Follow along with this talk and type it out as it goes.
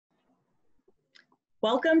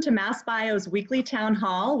Welcome to MassBio's weekly town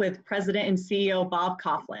hall with President and CEO Bob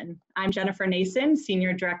Coughlin. I'm Jennifer Nason,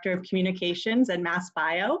 Senior Director of Communications at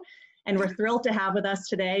MassBio, and we're thrilled to have with us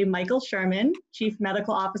today Michael Sherman, Chief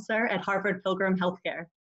Medical Officer at Harvard Pilgrim Helath Care.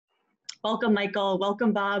 Welcome, Michael.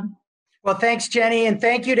 Welcome, Bob. Well, thanks, Jenny, and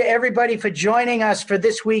thank you to everybody for joining us for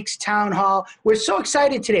this week's town hall. We're so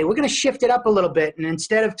excited today. We're going to shift it up a little bit, and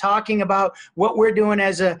instead of talking about what we're doing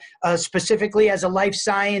as specifically as a life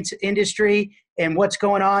science industry and what's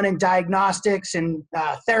going on in diagnostics and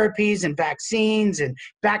therapies and vaccines and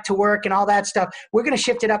back to work and all that stuff, we're going to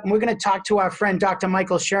shift it up, and we're going to talk to our friend, Dr.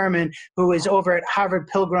 Michael Sherman, who is over at Harvard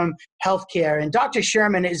Pilgrim Helath Care. And Dr.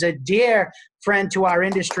 Sherman is a dear friend to our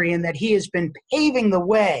industry in that he has been paving the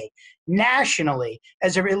way nationally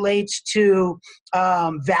as it relates to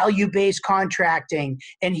value-based contracting.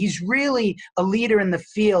 And he's really a leader in the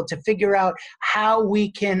field to figure out how we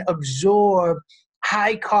can absorb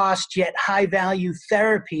high-cost yet high-value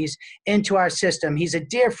therapies into our system. He's a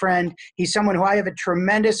dear friend. He's someone who I have a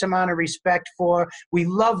tremendous amount of respect for. We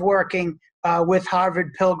love working with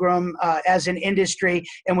Harvard Pilgrim as an industry,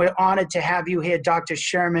 and we're honored to have you here, Dr.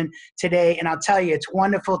 Sherman, today. And I'll tell you, it's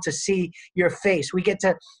wonderful to see your face. We get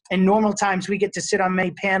to, in normal times, we get to sit on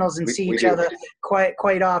many panels and see each other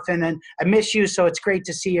quite often, and I miss you, so it's great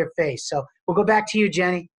to see your face. So we'll go back to you,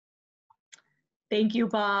 Jenny. Thank you,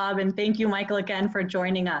 Bob, and thank you, Michael, again for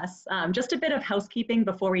joining us. Just a bit of housekeeping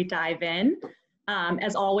before we dive in.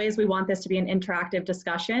 As always, we want this to be an interactive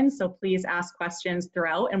discussion, so please ask questions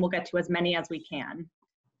throughout, and we'll get to as many as we can.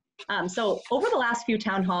 So over the last few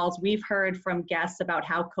town halls, we've heard from guests about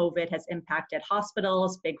how COVID has impacted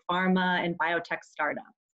hospitals, big pharma, and biotech startups.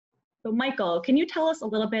 So Michael, can you tell us a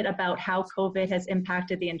little bit about how COVID has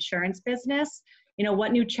impacted the insurance business? You know,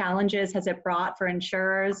 what new challenges has it brought for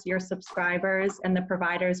insurers, your subscribers, and the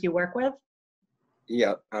providers you work with?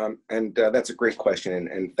 Yeah, that's a great question,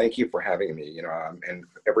 and thank you for having me. You know, and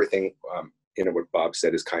everything, what Bob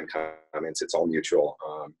said is kind comments. It's all mutual.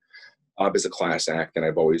 Bob is a class act, and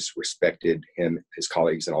I've always respected him, his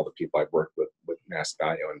colleagues, and all the people I've worked with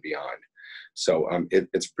MassBio and beyond. So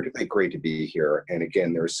it's pretty great to be here. And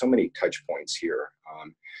again, there's so many touch points here.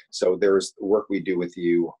 So there's the work we do with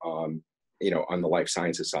you, on the life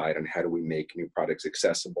sciences side, on how do we make new products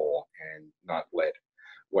accessible and not let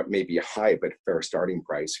what may be a high but fair starting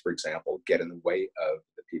price, for example, get in the way of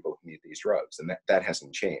the people who need these drugs. And that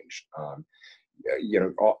hasn't changed.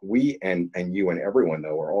 We and you and everyone,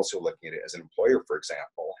 though, are also looking at it as an employer, for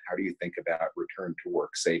example. How do you think about return to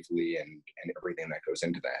work safely and everything that goes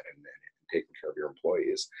into that and taking care of your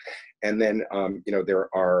employees? And then, there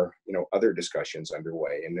are, other discussions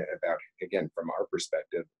underway and about, again, from our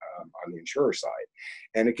perspective on the insurer side.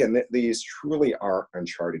 And again, these truly are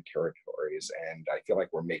uncharted territories, and I feel like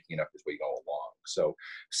we're making it up as we go along. So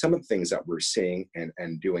some of the things that we're seeing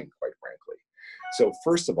and doing, quite frankly. So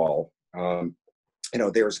first of all,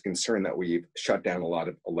 there's a concern that we've shut down a lot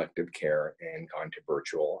of elective care and gone to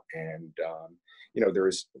virtual. And,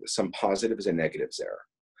 there's some positives and negatives there.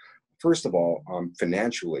 First of all,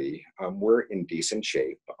 financially, we're in decent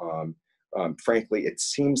shape. Frankly, it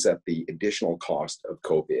seems that the additional cost of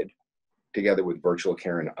COVID, together with virtual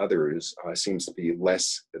care and others, seems to be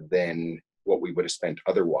less than what we would have spent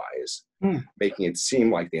otherwise, making it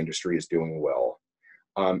seem like the industry is doing well.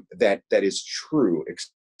 That is true,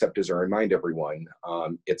 except as I remind everyone,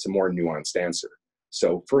 it's a more nuanced answer.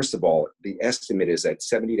 So first of all, the estimate is that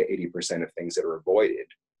 70 to 80% of things that are avoided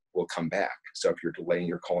will come back. So if you're delaying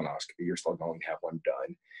your colonoscopy, you're still going to have one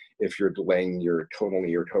done. If you're delaying your total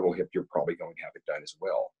knee or total hip, you're probably going to have it done as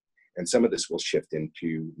well. And some of this will shift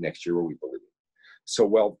into next year, we believe. So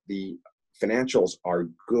while the financials are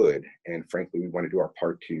good, and frankly, we want to do our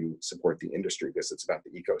part to support the industry because it's about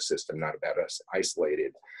the ecosystem, not about us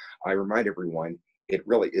isolated, I remind everyone, it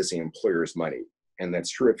really is the employer's money. And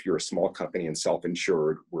that's true if you're a small company and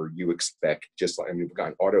self-insured, where you expect, we've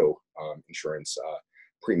got auto insurance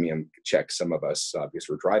premium checks, some of us, because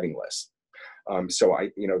we're driving less. So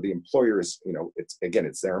the employers,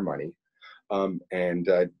 it's their money. And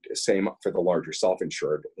same for the larger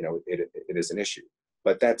self-insured, it is an issue.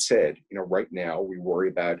 But that said, right now we worry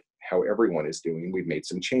about how everyone is doing. We've made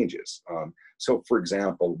some changes. So for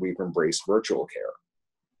example, we've embraced virtual care.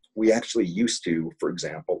 We actually used to, for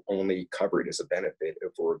example, only cover it as a benefit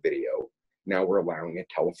for a video. Now we're allowing it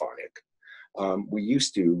telephonic. We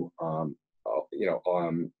used to,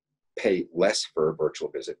 pay less for a virtual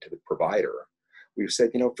visit to the provider. We've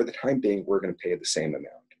said, for the time being, we're going to pay the same amount.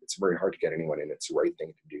 It's very hard to get anyone in. It's the right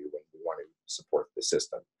thing to do when we want to support the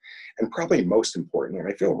system. And probably most importantly,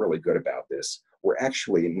 and I feel really good about this, we're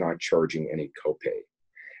actually not charging any copay.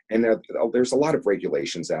 And there's a lot of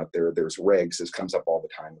regulations out there. There's regs. This comes up all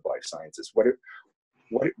the time with life sciences.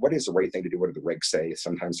 What is the right thing to do? What do the regs say?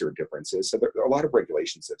 Sometimes there are differences. So there are a lot of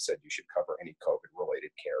regulations that said you should cover any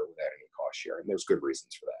COVID-related care without any cost share, and there's good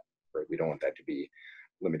reasons for that, right? We don't want that to be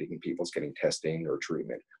limiting people's getting testing or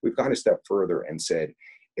treatment. We've gone a step further and said,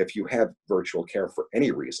 if you have virtual care for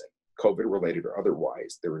any reason, COVID-related or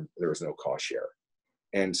otherwise, there is no cost share.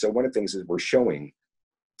 And so one of the things is we're showing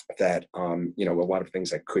that a lot of things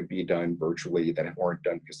that could be done virtually that weren't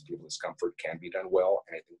done because of people's discomfort can be done well,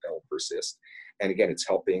 and I think that will persist. And again, it's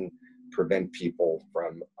helping prevent people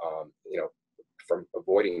from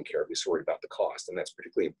avoiding care because worried about the cost, and that's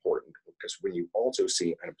particularly important because when you also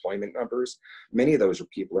see unemployment numbers, many of those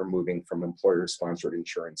people are moving from employer-sponsored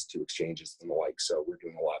insurance to exchanges and the like. So we're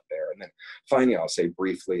doing a lot there. And then finally, I'll say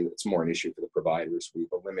briefly, it's more an issue for the providers. We've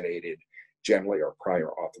eliminated generally our prior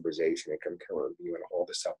authorization and concurrent review and all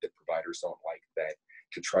the stuff that providers don't like, that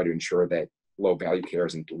to try to ensure that low value care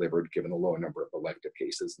isn't delivered given the low number of elective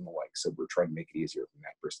cases and the like. So we're trying to make it easier from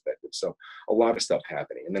that perspective. So a lot of stuff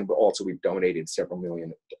happening. And then we've donated several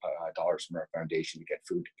million dollars from our foundation to get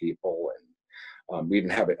food to people. And we even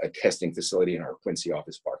have a testing facility in our Quincy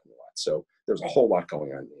office parking lot. So there's a whole lot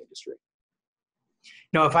going on in the industry.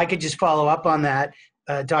 No, if I could just follow up on that,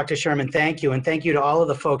 Dr. Sherman, thank you. And thank you to all of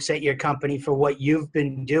the folks at your company for what you've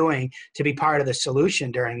been doing to be part of the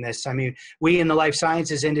solution during this. I mean, we in the life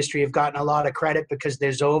sciences industry have gotten a lot of credit because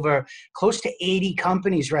there's over close to 80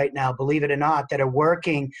 companies right now, believe it or not, that are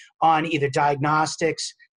working on either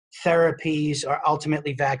diagnostics, therapies, or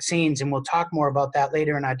ultimately vaccines. And we'll talk more about that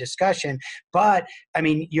later in our discussion. But I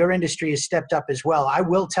mean, your industry has stepped up as well. I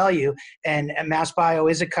will tell you, and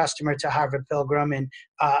MassBio is a customer to Harvard Pilgrim. And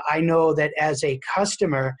I know that as a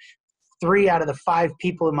customer, 3 out of the 5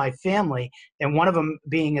 people in my family, and one of them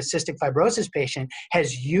being a cystic fibrosis patient,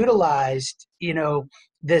 has utilized,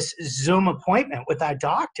 this Zoom appointment with our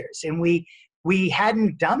doctors. And we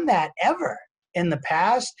hadn't done that ever in the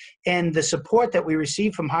past, and the support that we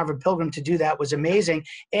received from Harvard Pilgrim to do that was amazing,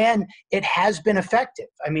 and it has been effective.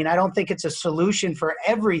 I mean, I don't think it's a solution for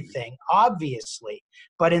everything, obviously,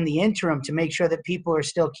 but in the interim, to make sure that people are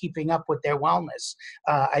still keeping up with their wellness,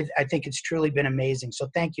 I think it's truly been amazing. So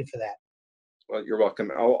thank you for that. Well, you're welcome.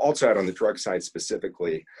 I'll also add on the drug side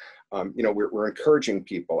specifically, we're encouraging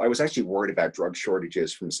people. I was actually worried about drug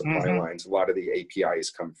shortages from supply lines. A lot of the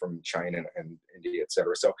APIs come from China and India, et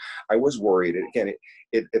cetera. So I was worried. Again,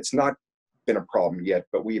 it's not been a problem yet,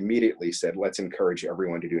 but we immediately said, let's encourage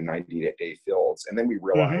everyone to do 90-day fills. And then we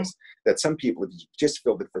realized that some people have just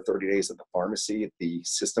filled it for 30 days at the pharmacy. The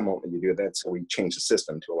system won't let you do that. So we changed the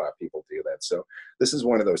system to allow people to do that. So this is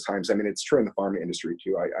one of those times. I mean, it's true in the pharma industry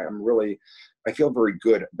too. I feel very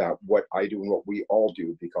good about what I do and what we all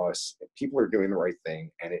do because people are doing the right thing.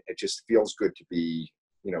 And it just feels good to be,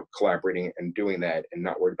 collaborating and doing that and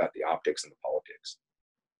not worried about the optics and the politics.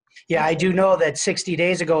 Yeah, I do know that 60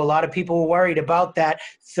 days ago, a lot of people were worried about that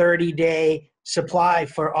 30-day supply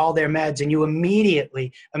for all their meds, and you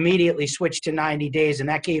immediately switched to 90 days, and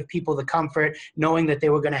that gave people the comfort knowing that they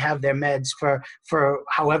were going to have their meds for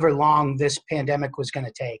however long this pandemic was going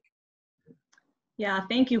to take. Yeah,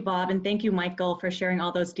 thank you, Bob, and thank you, Michael, for sharing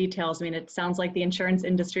all those details. I mean, it sounds like the insurance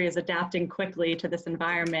industry is adapting quickly to this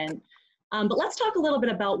environment. But let's talk a little bit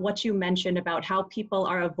about what you mentioned about how people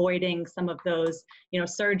are avoiding some of those,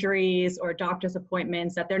 surgeries or doctor's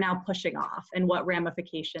appointments that they're now pushing off and what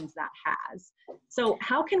ramifications that has. So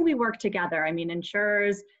how can we work together? I mean,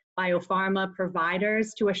 insurers, biopharma,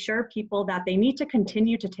 providers, to assure people that they need to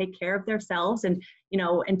continue to take care of themselves and,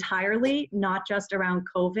 entirely, not just around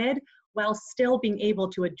COVID, while still being able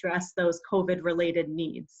to address those COVID-related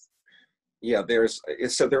needs. Yeah, there's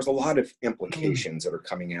a lot of implications that are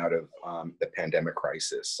coming out of the pandemic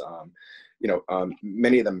crisis.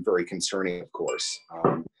 Many of them very concerning, of course.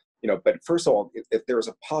 But first of all, if there's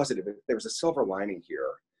a positive, if there's a silver lining here,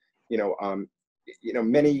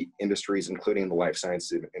 many industries, including the life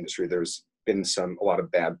sciences industry, there's been a lot of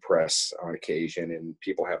bad press on occasion, and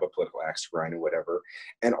people have a political axe to grind and whatever.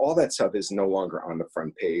 And all that stuff is no longer on the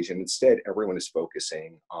front page. And instead, everyone is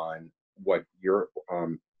focusing on what your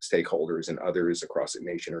stakeholders and others across the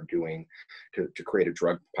nation are doing to create a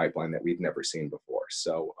drug pipeline that we've never seen before.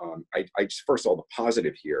 So first of all, the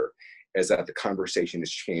positive here is that the conversation has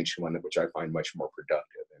changed to one which I find much more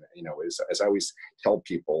productive. And, as I always tell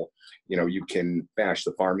people, you can bash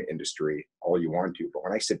the pharma industry all you want to, but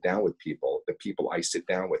when I sit down with people, the people I sit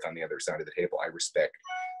down with on the other side of the table, I respect,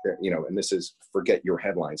 and this is, forget your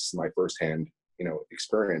headlines, this is my firsthand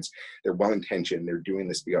experience. They're well-intentioned. They're doing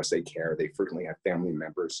this because they care. They frequently have family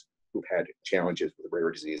members who've had challenges with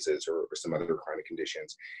rare diseases or some other chronic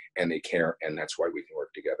conditions, and they care, and that's why we can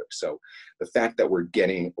work together. So the fact that we're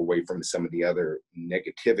getting away from some of the other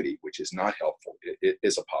negativity, which is not helpful, it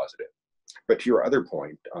is a positive. But to your other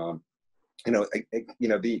point,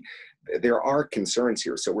 there are concerns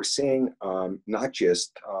here. So we're seeing not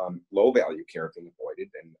just low value care being avoided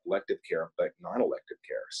and elective care, but non-elective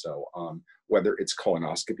care. So whether it's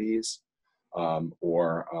colonoscopies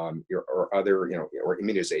or other, or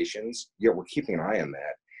immunizations, we're keeping an eye on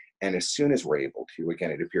that. And as soon as we're able to,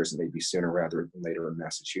 again, it appears maybe sooner rather than later in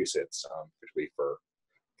Massachusetts, particularly for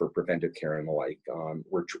preventive care and the like,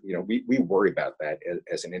 we worry about that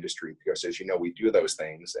as an industry, because as you know, we do those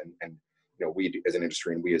things, and we do as an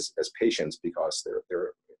industry, and we as patients, because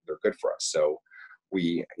they're good for us. So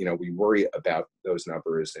we worry about those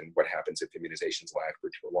numbers and what happens if immunizations lag for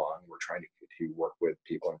too long. We're trying to work with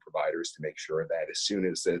people and providers to make sure that as soon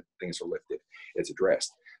as the things are lifted, it's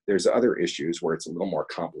addressed. There's other issues where it's a little more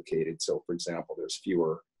complicated. So for example, there's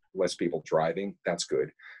less people driving. That's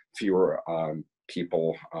good. Fewer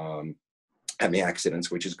people having accidents,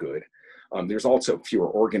 which is good. There's also fewer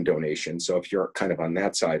organ donations. So if you're kind of on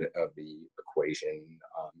that side of the equation,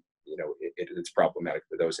 it's problematic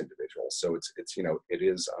for those individuals. So it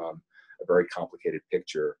is a very complicated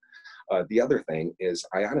picture. The other thing is,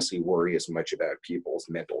 I honestly worry as much about people's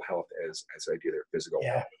mental health as I do their physical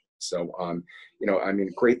health. So,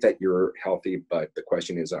 great that you're healthy, but the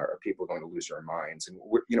question is, are people going to lose their minds? And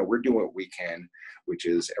we're doing what we can, which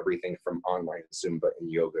is everything from online Zumba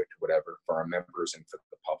and yoga to whatever for our members and for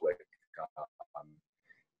the public,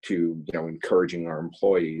 to encouraging our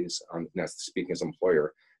employees, speaking as an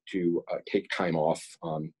employer, to take time off,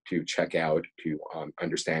 to check out, to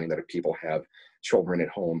understanding that if people have children at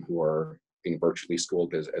home who are being virtually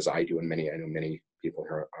schooled, as I do, and I know many people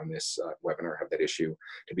here on this webinar have that issue,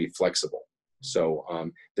 to be flexible.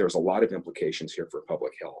 So there's a lot of implications here for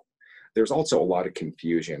public health. There's also a lot of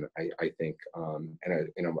confusion, I think,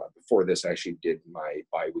 before this, I actually did my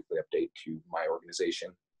bi-weekly update to my organization,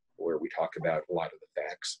 where we talk about a lot of the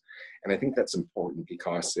facts. And I think that's important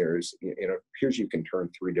because it appears you can turn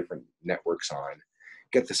 3 different networks on,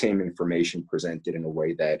 get the same information presented in a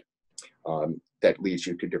way that leads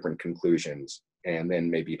you to different conclusions, and then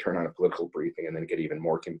maybe turn on a political briefing and then get even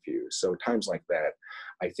more confused. So at times like that,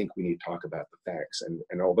 I think we need to talk about the facts.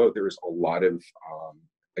 And although there's a lot of,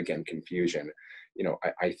 again, confusion,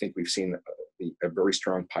 I think we've seen a very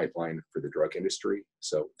strong pipeline for the drug industry.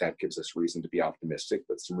 So that gives us reason to be optimistic,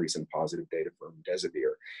 with some recent positive data from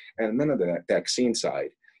Desivir. And then on the vaccine side,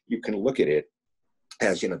 you can look at it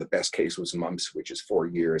as, the best case was mumps, which is 4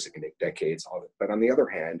 years, it can take decades. But on the other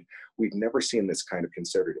hand, we've never seen this kind of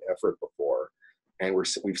concerted effort before. And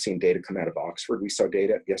we've seen data come out of Oxford. We saw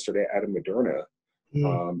data yesterday out of Moderna,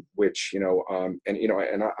 which,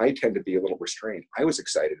 and I tend to be a little restrained. I was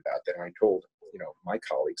excited about that. And I told, my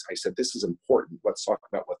colleagues, I said, this is important. Let's talk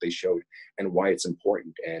about what they showed and why it's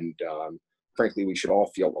important. And frankly, we should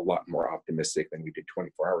all feel a lot more optimistic than we did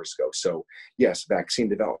 24 hours ago. So yes, vaccine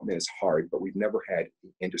development is hard, but we've never had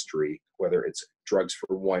the industry, whether it's drugs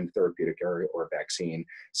for one therapeutic area or a vaccine,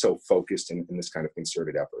 so focused in this kind of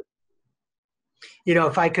concerted effort.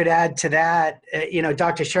 If I could add to that,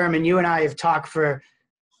 Dr. Sherman, you and I have talked for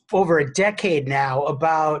over a decade now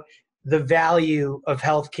about the value of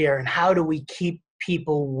healthcare and how do we keep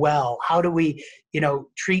people well? How do we,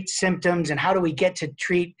 treat symptoms, and how do we get to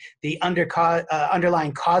treat the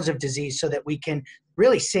underlying cause of disease so that we can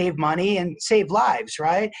really save money and save lives,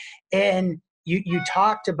 right? And you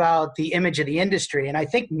talked about the image of the industry, and I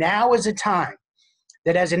think now is a time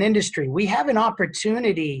that as an industry, we have an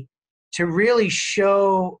opportunity to really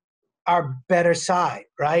show our better side,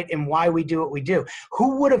 right? And why we do what we do.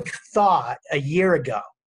 Who would have thought a year ago,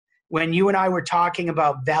 when you and I were talking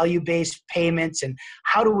about value-based payments and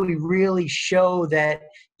how do we really show that,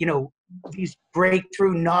 these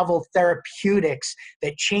breakthrough novel therapeutics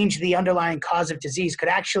that change the underlying cause of disease could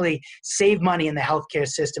actually save money in the healthcare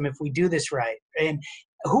system if we do this right? And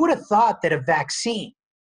who would have thought that a vaccine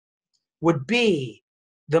would be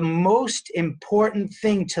the most important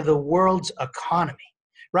thing to the world's economy,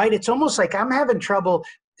 right? It's almost like I'm having trouble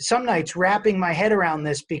some nights wrapping my head around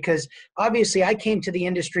this, because obviously I came to the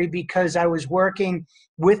industry because I was working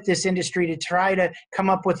with this industry to try to come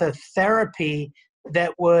up with a therapy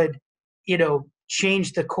that would,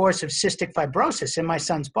 change the course of cystic fibrosis in my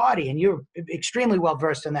son's body. And you're extremely well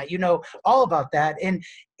versed in that. You know all about that.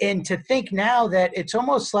 And to think now that it's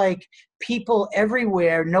almost like people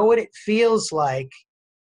everywhere know what it feels like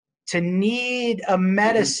to need a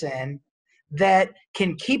medicine that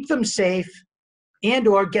can keep them safe, and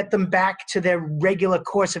or get them back to their regular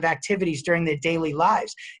course of activities during their daily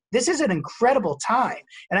lives. This is an incredible time.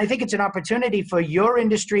 And I think it's an opportunity for your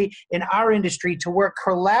industry and our industry to work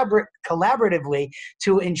collaboratively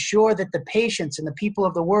to ensure that the patients and the people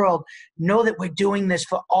of the world know that we're doing this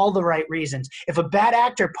for all the right reasons. If a bad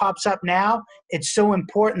actor pops up now, it's so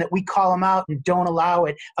important that we call them out and don't allow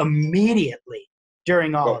it immediately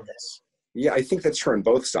during all of this. Yeah, I think that's true on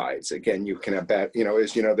both sides. Again, you can have that,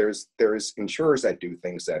 there's insurers that do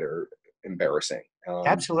things that are embarrassing.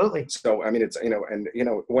 Absolutely. So, I mean, it's,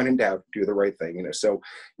 when in doubt, do the right thing.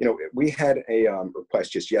 We had a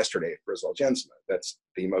request just yesterday for Zolgensma. That's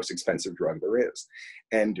the most expensive drug there is.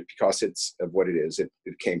 And because it's of what it is, it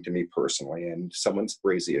came to me personally, and someone's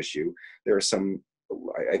raised the issue. There are some,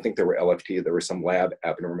 I think there were LFT, there were some lab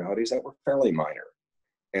abnormalities that were fairly minor.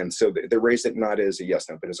 And so they raised it not as a yes,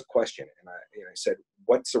 no, but as a question. And I said,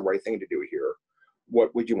 what's the right thing to do here?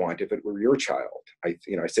 What would you want if it were your child? I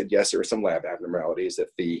said, yes, there are some lab abnormalities that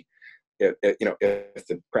if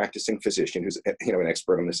the practicing physician who's, an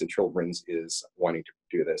expert on this at Children's is wanting to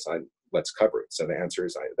do this, let's cover it. So the answer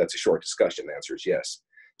is, that's a short discussion. The answer is yes.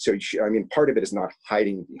 So, part of it is not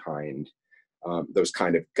hiding behind those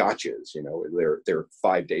kind of gotchas. They're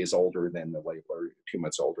 5 days older than the label, or 2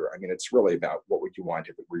 months older. It's really about what would you want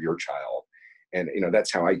if it were your child. And,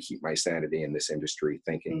 that's how I keep my sanity in this industry,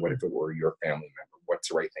 thinking, what if it were your family member? What's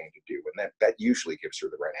the right thing to do? And that usually gives her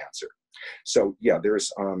the right answer. So yeah,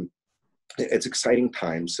 there's, it's exciting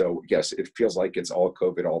times. So yes, it feels like it's all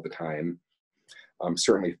COVID all the time.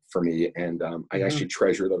 Certainly for me. And I actually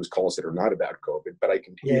treasure those calls that are not about COVID, but I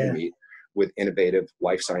continue to meet with innovative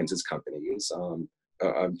life sciences companies,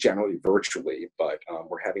 generally virtually, but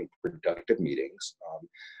we're having productive meetings.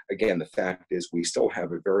 Again, the fact is we still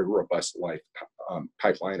have a very robust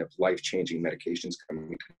pipeline of life-changing medications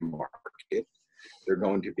coming to market. They're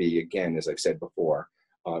going to be, again, as I've said before,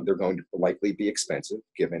 they're going to likely be expensive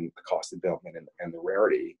given the cost of development and the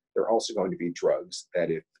rarity. They're also going to be drugs that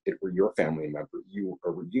if it were your family member, you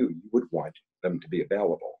would want them to be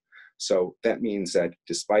available. So that means that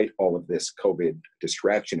despite all of this COVID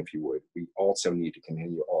distraction, if you would, we also need to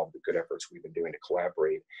continue all of the good efforts we've been doing to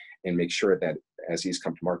collaborate and make sure that as these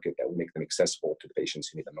come to market, that we make them accessible to the patients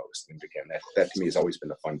who need the most. And again, that to me has always been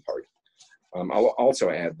the fun part. I'll also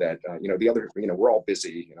add that, the other, we're all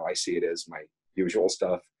busy. I see it as my usual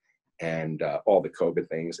stuff and all the COVID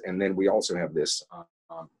things. And then we also have this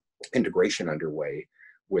integration underway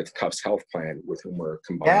with Tufts Health Plan, with whom we're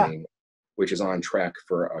combining, which is on track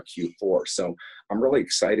for Q4. So I'm really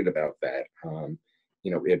excited about that.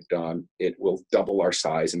 It will double our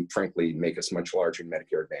size and frankly make us much larger in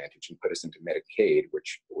Medicare Advantage and put us into Medicaid,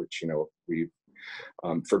 which we've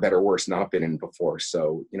for better or worse not been in before.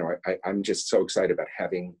 So I'm just so excited about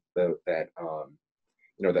having that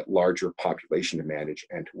larger population to manage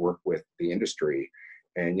and to work with the industry.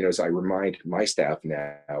 And as I remind my staff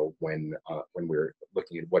now, when we're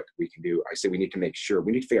looking at what we can do, I say we need to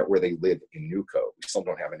figure out where they live in NewCo. We still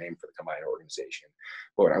don't have a name for the combined organization,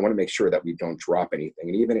 but I want to make sure that we don't drop anything.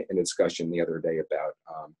 And even in a discussion the other day about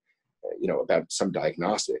some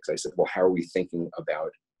diagnostics, I said, well, how are we thinking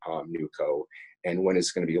about NewCo and when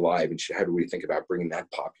it's going to be live, and how do we think about bringing that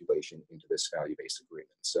population into this value-based agreement?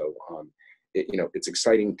 So it's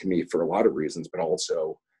exciting to me for a lot of reasons, but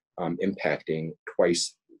also impacting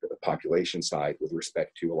twice the population side with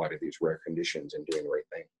respect to a lot of these rare conditions and doing the right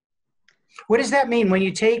thing. What does that mean when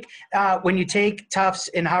you take Tufts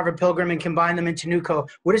and Harvard Pilgrim and combine them into NewCo?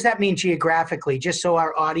 What does that mean geographically, just so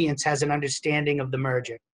our audience has an understanding of the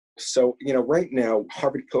merger? So, right now,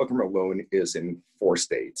 Harvard Pilgrim alone is in 4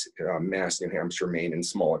 states, Mass, New Hampshire, Maine, and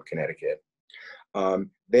small in Connecticut.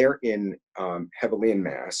 They're in heavily in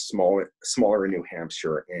Mass, smaller in New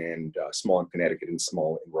Hampshire, and small in Connecticut, and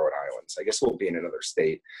small in Rhode Island. So I guess we'll be in another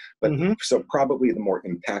state. But so probably the more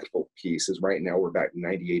impactful piece is right now we're about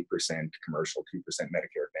 98% commercial, 2%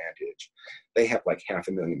 Medicare Advantage. They have like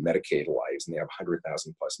 500,000 Medicaid lives, and they have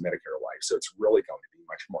 100,000 plus Medicare lives. So it's really going to be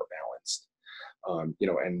much more balanced.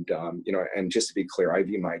 And just to be clear, I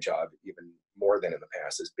view my job even more than in the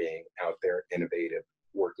past as being out there, innovative,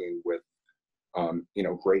 working with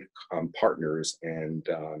great partners, and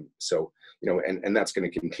and that's going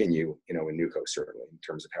to continue, in NewCo certainly in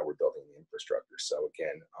terms of how we're building the infrastructure. So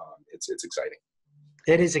again, it's exciting.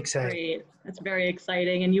 It is exciting. Great. That's very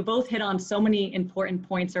exciting. And you both hit on so many important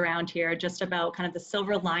points around here, just about kind of the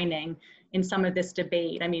silver lining in some of this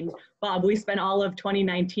debate. I mean, Bob, we spent all of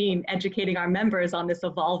 2019 educating our members on this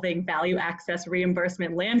evolving value access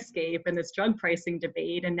reimbursement landscape and this drug pricing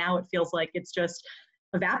debate. And now it feels like it's just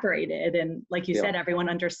evaporated. And like you said, everyone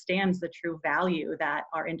understands the true value that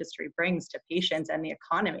our industry brings to patients and the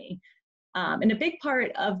economy. And a big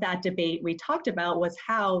part of that debate we talked about was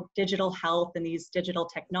how digital health and these digital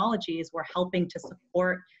technologies were helping to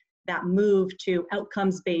support that move to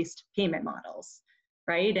outcomes-based payment models,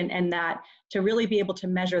 right? And that to really be able to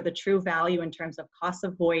measure the true value in terms of costs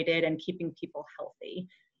avoided and keeping people healthy.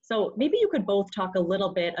 So maybe you could both talk a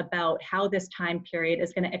little bit about how this time period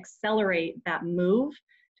is going to accelerate that move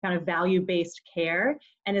to kind of value-based care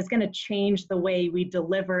and is going to change the way we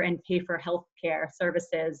deliver and pay for healthcare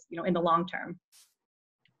services, in the long term.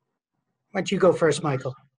 Why don't you go first,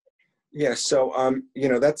 Michael? Yeah, so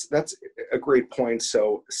that's a great point.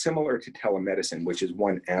 So similar to telemedicine, which is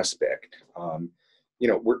one aspect,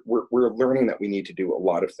 we're learning that we need to do a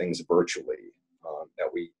lot of things virtually.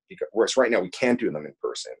 Whereas right now we can't do them in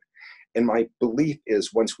person. And my belief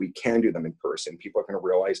is once we can do them in person, people are going to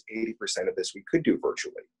realize 80% of this we could do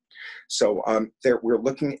virtually. So we're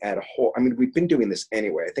looking at a whole. I mean, we've been doing this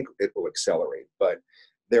anyway. I think it will accelerate, but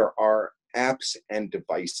there are apps and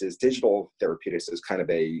devices. Digital therapeutics is kind of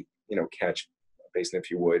a catch basin, if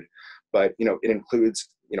you would, but it includes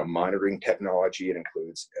monitoring technology. It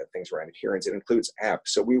includes things around adherence. It includes apps.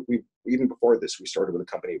 So we even before this, we started with a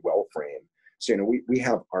company, WellFrame. So we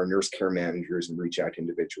have our nurse care managers and reach out to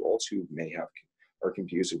individuals who are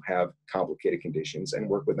confused, who have complicated conditions, and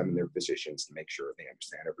work with them and their physicians to make sure they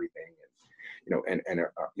understand everything and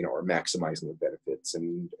are maximizing the benefits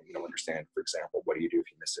and understand, for example, what do you do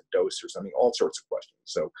if you miss a dose or something, all sorts of questions.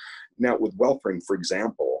 So now with WellFrame, for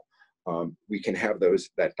example, we can have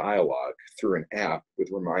that dialogue through an app with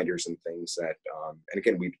reminders and things that, and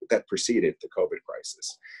again, that preceded the COVID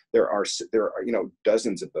crisis. There are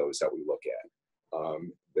dozens of those that we look at.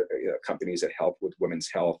 Companies that help with women's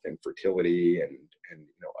health and fertility and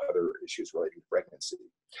other issues relating to pregnancy.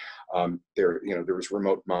 There was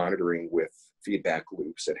remote monitoring with feedback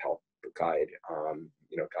loops that help guide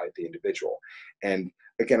the individual. And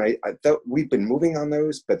again, I thought we've been moving on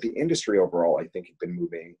those, but the industry overall, I think, has been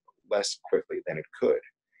moving less quickly than it could.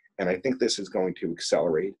 And I think this is going to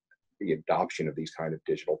accelerate the adoption of these kind of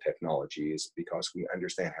digital technologies because we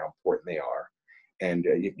understand how important they are. And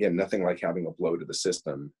again, nothing like having a blow to the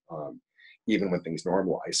system, even when things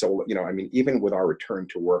normalize. So, even with our return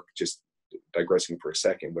to work, just digressing for a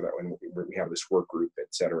second, when we have this work group, et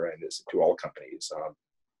cetera, and it's to all companies,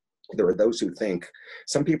 there are those who think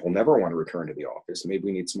some people never want to return to the office. Maybe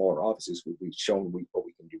we need smaller offices. We've shown what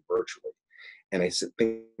we can do virtually. And I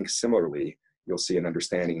think similarly, you'll see an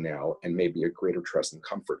understanding now and maybe a greater trust and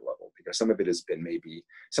comfort level, because some of it has been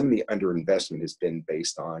some of the underinvestment has been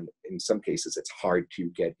based on, in some cases, it's hard to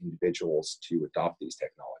get individuals to adopt these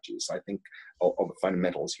technologies. So I think all the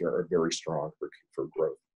fundamentals here are very strong for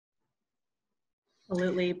growth.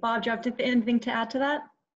 Absolutely. Bob, do you have anything to add to that?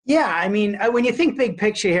 Yeah, I mean, when you think big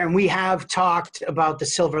picture here, and we have talked about the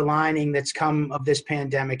silver lining that's come of this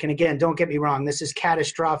pandemic, and again, don't get me wrong, this is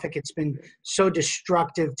catastrophic. It's been so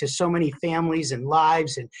destructive to so many families and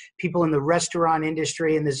lives and people in the restaurant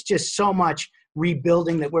industry, and there's just so much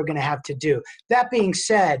rebuilding that we're going to have to do. That being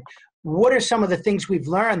said, what are some of the things we've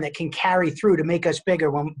learned that can carry through to make us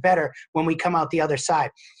better when we come out the other side?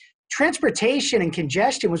 Transportation and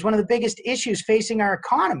congestion was one of the biggest issues facing our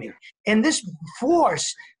economy. And this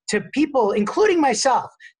force to people, including myself,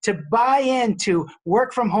 to buy into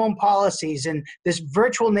work from home policies and this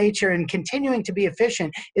virtual nature and continuing to be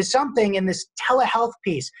efficient is something in this telehealth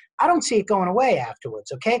piece. I don't see it going away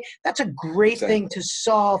afterwards, okay? That's a great thing to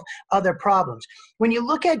solve other problems. When you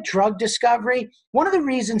look at drug discovery, one of the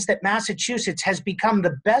reasons that Massachusetts has become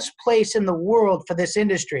the best place in the world for this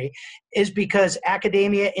industry is because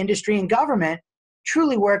academia, industry, and government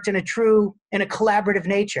truly worked in a collaborative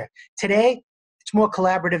nature. Today, it's more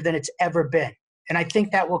collaborative than it's ever been. And I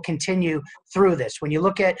think that will continue through this. When you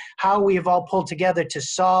look at how we have all pulled together to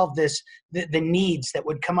solve the needs that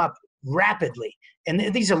would come up rapidly,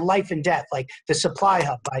 and these are life and death, like the supply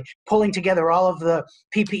hub, by pulling together all of the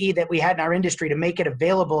PPE that we had in our industry to make it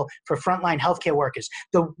available for frontline healthcare workers.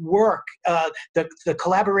 The work, the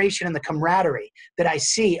collaboration and the camaraderie that I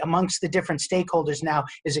see amongst the different stakeholders now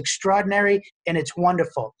is extraordinary, and it's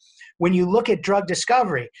wonderful. When you look at drug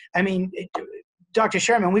discovery, I mean, Dr.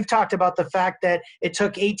 Sherman, we've talked about the fact that it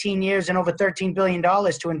took 18 years and over $13 billion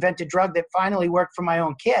to invent a drug that finally worked for my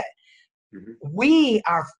own kid. Mm-hmm. We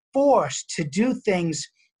are forced to do things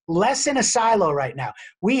less in a silo right now.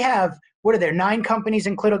 We have, 9 companies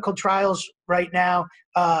in clinical trials right now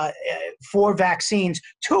for vaccines.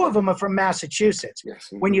 2 of them are from Massachusetts. Yes.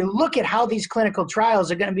 When you look at how these clinical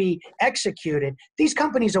trials are going to be executed, these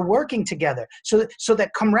companies are working together. So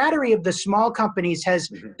that camaraderie of the small companies has,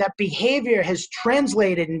 that behavior has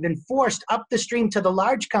translated and been forced up the stream to the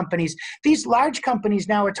large companies. These large companies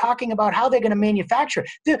now are talking about how they're going to manufacture.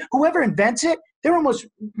 Whoever invents it, they're almost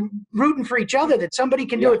rooting for each other that somebody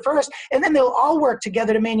can do it first. And then they'll all work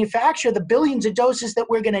together to manufacture the billions of doses that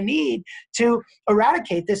we're going to need to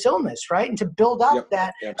eradicate this illness, right? And to build up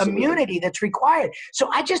that immunity that's required. So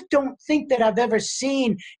I just don't think that I've ever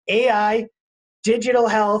seen AI, digital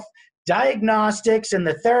health, diagnostics, and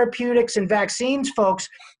the therapeutics and vaccines folks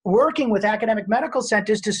working with academic medical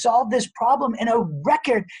centers to solve this problem in a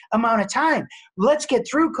record amount of time. Let's get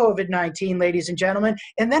through COVID-19, ladies and gentlemen,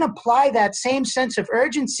 and then apply that same sense of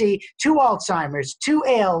urgency to Alzheimer's, to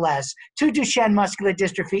ALS, to Duchenne muscular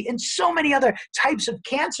dystrophy, and so many other types of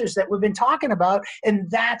cancers that we've been talking about. And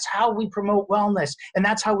that's how we promote wellness, and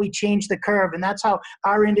that's how we change the curve, and that's how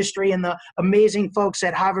our industry and the amazing folks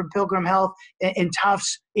at Harvard Pilgrim Health and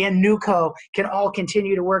Tufts and NUCO can all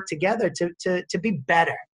continue to work together to be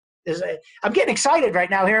better. I'm getting excited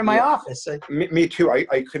right now here in my office. Me too.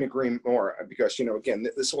 I couldn't agree more, because, again,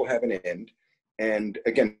 this will have an end. And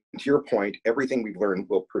again, to your point, everything we've learned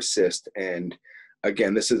will persist. And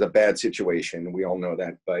again, this is a bad situation. We all know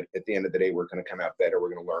that. But at the end of the day, we're going to come out better.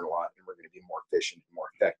 We're going to learn a lot, and we're going to be more efficient, more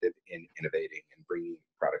effective in innovating and bringing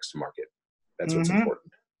products to market. That's what's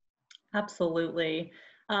important. Absolutely.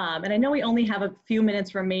 And I know we only have a few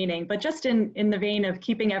minutes remaining, but just in the vein of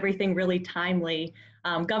keeping everything really timely,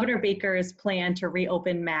 Governor Baker's plan to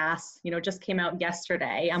reopen Mass, just came out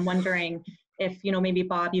yesterday. I'm wondering if, maybe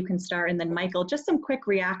Bob, you can start, and then Michael, just some quick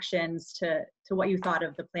reactions to what you thought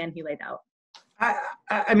of the plan he laid out.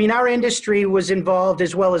 I mean, our industry was involved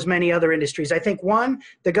as well as many other industries. I think, one,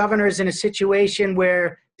 the governor is in a situation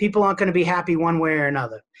where people aren't going to be happy one way or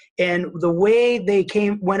another. And the way they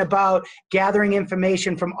went about gathering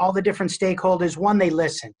information from all the different stakeholders, one, they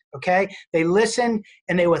listened, okay? They listened,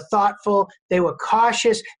 and they were thoughtful. They were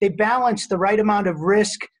cautious. They balanced the right amount of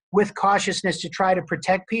risk with cautiousness to try to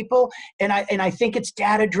protect people. And I think it's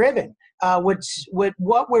data driven.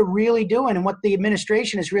 What we're really doing, and what the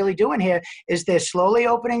administration is really doing here, is they're slowly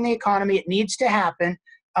opening the economy. It needs to happen.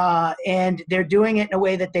 And they're doing it in a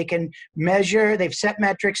way that they can measure. They've set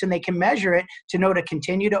metrics, and they can measure it to know to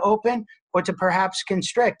continue to open or to perhaps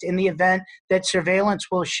constrict in the event that surveillance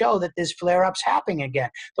will show that there's flare-ups happening again.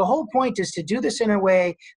 The whole point is to do this in a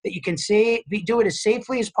way that you can do it as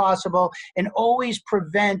safely as possible, and always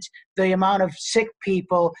prevent the amount of sick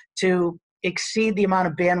people to exceed the amount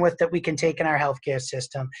of bandwidth that we can take in our healthcare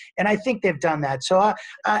system. And I think they've done that. So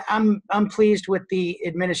I'm pleased with the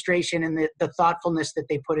administration and the thoughtfulness that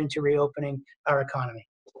they put into reopening our economy.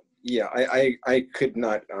 Yeah, I could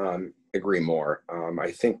not agree more. I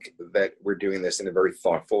think that we're doing this in a very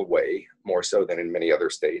thoughtful way, more so than in many other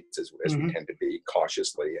states, as we tend to be,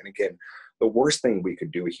 cautiously. And again, the worst thing we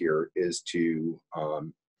could do here is to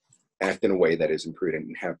act in a way that is imprudent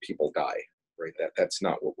and have people die. Right, that's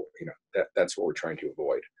not what that's what we're trying to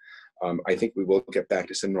avoid. I think we will get back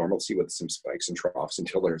to some normalcy with some spikes and troughs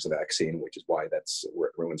until there's a vaccine, which is why that's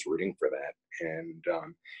where everyone's rooting for that. And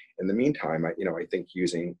in the meantime, I think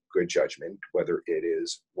using good judgment, whether it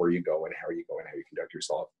is where you go and how you go and how you conduct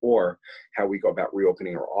yourself, or how we go about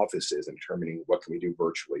reopening our offices and determining what can we do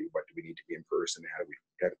virtually, what do we need to be in person, how do we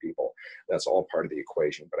protect people, that's all part of the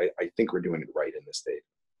equation. But I think we're doing it right in this state.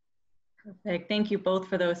 Perfect. Thank you both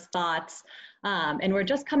for those thoughts. And we're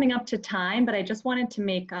just coming up to time, but I just wanted to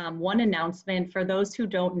make one announcement. For those who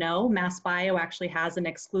don't know, MassBio actually has an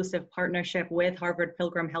exclusive partnership with Harvard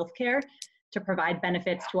Pilgrim Helath Care to provide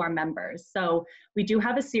benefits to our members. So we do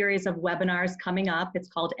have a series of webinars coming up. It's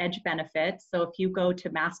called Edge Benefits. So if you go to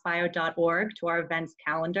massbio.org to our events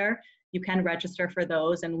calendar, you can register for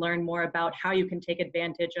those and learn more about how you can take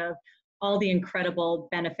advantage of all the incredible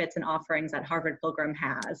benefits and offerings that Harvard Pilgrim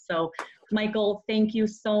has. So Michael, thank you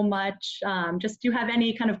so much. Just do you have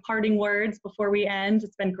any kind of parting words before we end?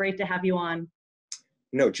 It's been great to have you on.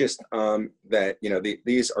 No, just that,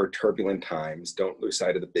 these are turbulent times. Don't lose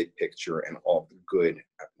sight of the big picture and all the good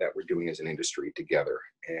that we're doing as an industry together.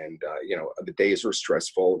 And, the days are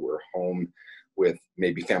stressful. We're home with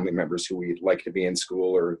maybe family members who we'd like to be in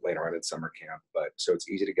school or later on at summer camp. But so it's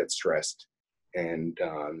easy to get stressed. And,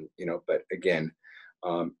 but again,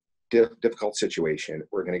 difficult situation.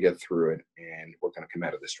 We're going to get through it, and we're going to come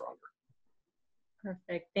out of this stronger.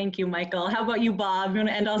 Perfect. Thank you, Michael. How about you, Bob? You want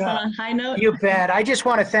to end us on a high note? You bet. I just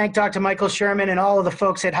want to thank Dr. Michael Sherman and all of the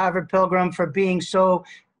folks at Harvard Pilgrim for being so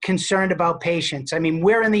concerned about patients. I mean,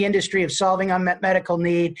 we're in the industry of solving unmet medical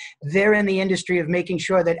need. They're in the industry of making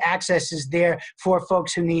sure that access is there for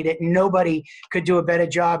folks who need it. Nobody could do a better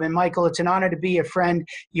job. And Michael, it's an honor to be your friend.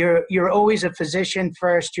 You're always a physician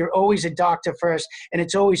first. You're always a doctor first. And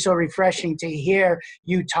it's always so refreshing to hear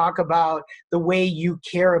you talk about the way you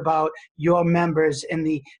care about your members and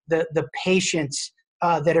the patients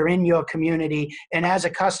that are in your community. And as a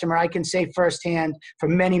customer, I can say firsthand for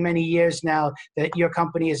many, many years now that your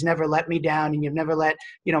company has never let me down, and you've never let,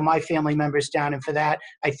 my family members down. And for that,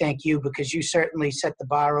 I thank you, because you certainly set the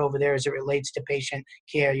bar over there as it relates to patient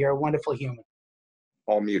care. You're a wonderful human.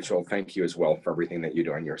 All mutual. Thank you as well for everything that you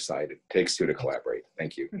do on your side. It takes two to collaborate.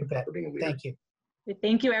 Thank you for being a leader. Thank you.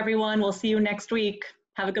 Thank you, everyone. We'll see you next week.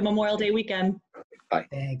 Have a good Memorial Day weekend. Bye.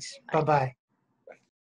 Thanks. Bye-bye.